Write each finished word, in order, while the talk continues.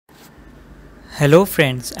Hello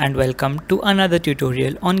friends and welcome to another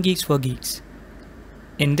tutorial on Geeks for Geeks.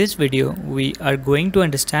 In this video we are going to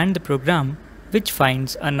understand the program which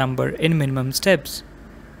finds a number in minimum steps.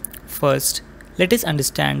 First, let us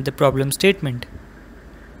understand the problem statement.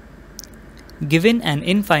 Given an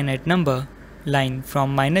infinite number line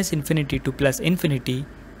from minus infinity to plus infinity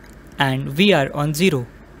and we are on 0,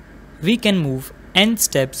 we can move n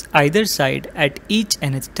steps either side at each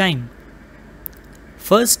nth time.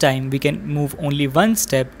 First time we can move only one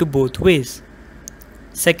step to both ways.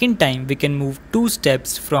 Second time we can move two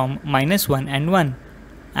steps from -1 and 1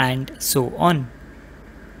 and so on.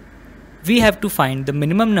 We have to find the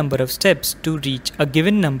minimum number of steps to reach a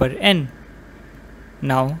given number n.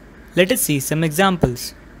 Now let us see some examples.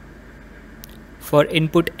 For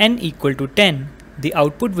input n equal to 10, the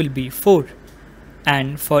output will be 4,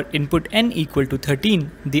 and for input n equal to 13,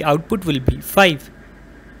 the output will be 5.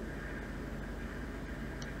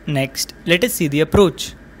 Next, let us see the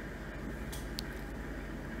approach.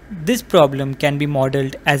 This problem can be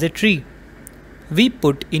modeled as a tree. We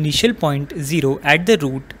put initial point 0 at the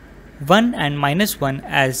root, 1 and -1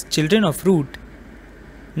 as children of root.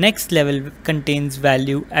 Next level contains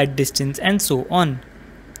value at distance and so on.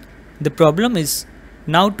 The problem is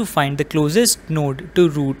now to find the closest node to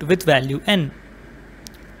root with value n.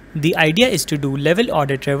 The idea is to do level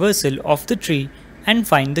order traversal of the tree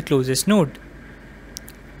and find the closest node.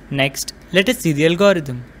 Next, let us see the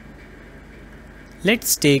algorithm.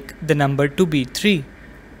 Let's take the number to be 3.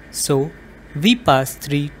 So, we pass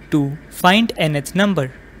 3 to find nth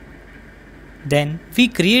number. Then, we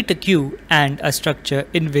create a queue and a structure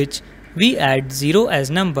in which we add 0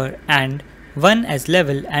 as number and 1 as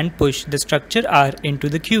level and push the structure R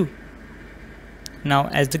into the queue. Now,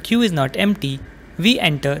 as the queue is not empty, we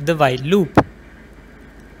enter the while loop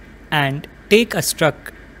and take a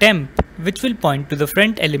struct temp which will point to the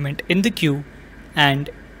front element in the queue and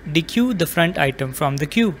dequeue the front item from the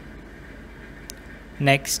queue.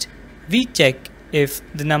 Next, we check if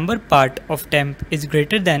the number part of temp is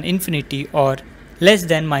greater than infinity or less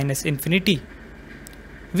than minus infinity.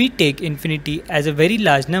 We take infinity as a very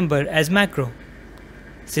large number as macro.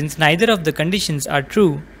 Since neither of the conditions are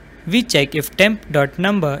true, we check if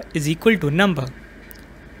temp.number is equal to number.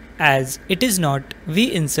 As it is not,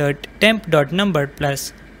 we insert temp.number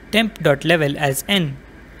plus temp.level as n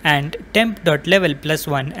and temp.level plus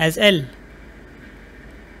 1 as l.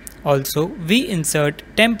 Also, we insert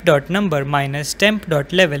temp.number minus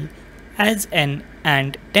temp.level as n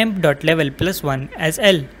and temp.level plus 1 as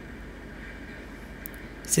l.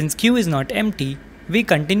 Since queue is not empty, we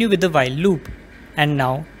continue with the while loop, and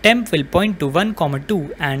now temp will point to 1,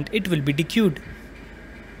 2 and it will be dequeued.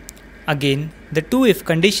 Again, the two if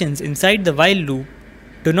conditions inside the while loop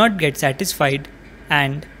do not get satisfied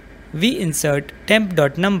and we insert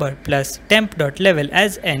temp.number plus temp.level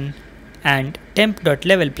as n and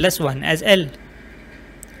temp.level plus 1 as l.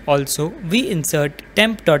 Also, we insert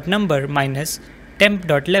temp.number minus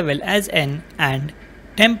temp.level as n and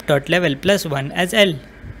temp.level plus 1 as l.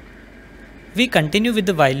 We continue with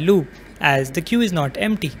the while loop as the queue is not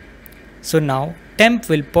empty. So now temp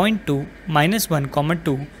will point to -1,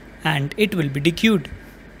 2 and it will be dequeued.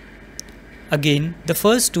 Again, the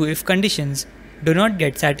first two if conditions do not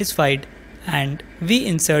get satisfied and we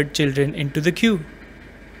insert children into the queue.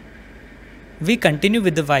 We continue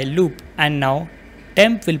with the while loop and now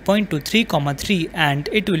temp will point to 3, 3 and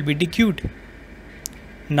it will be dequeued.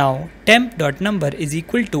 Now temp.number is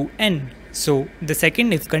equal to n, so the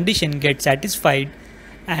second if condition gets satisfied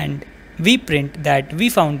and we print that we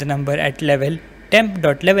found the number at level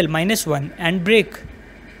temp.level -1 and break.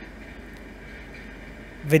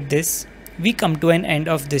 With this, we come to an end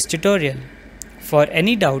of this tutorial. For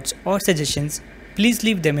any doubts or suggestions, please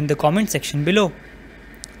leave them in the comment section below.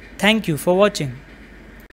 Thank you for watching.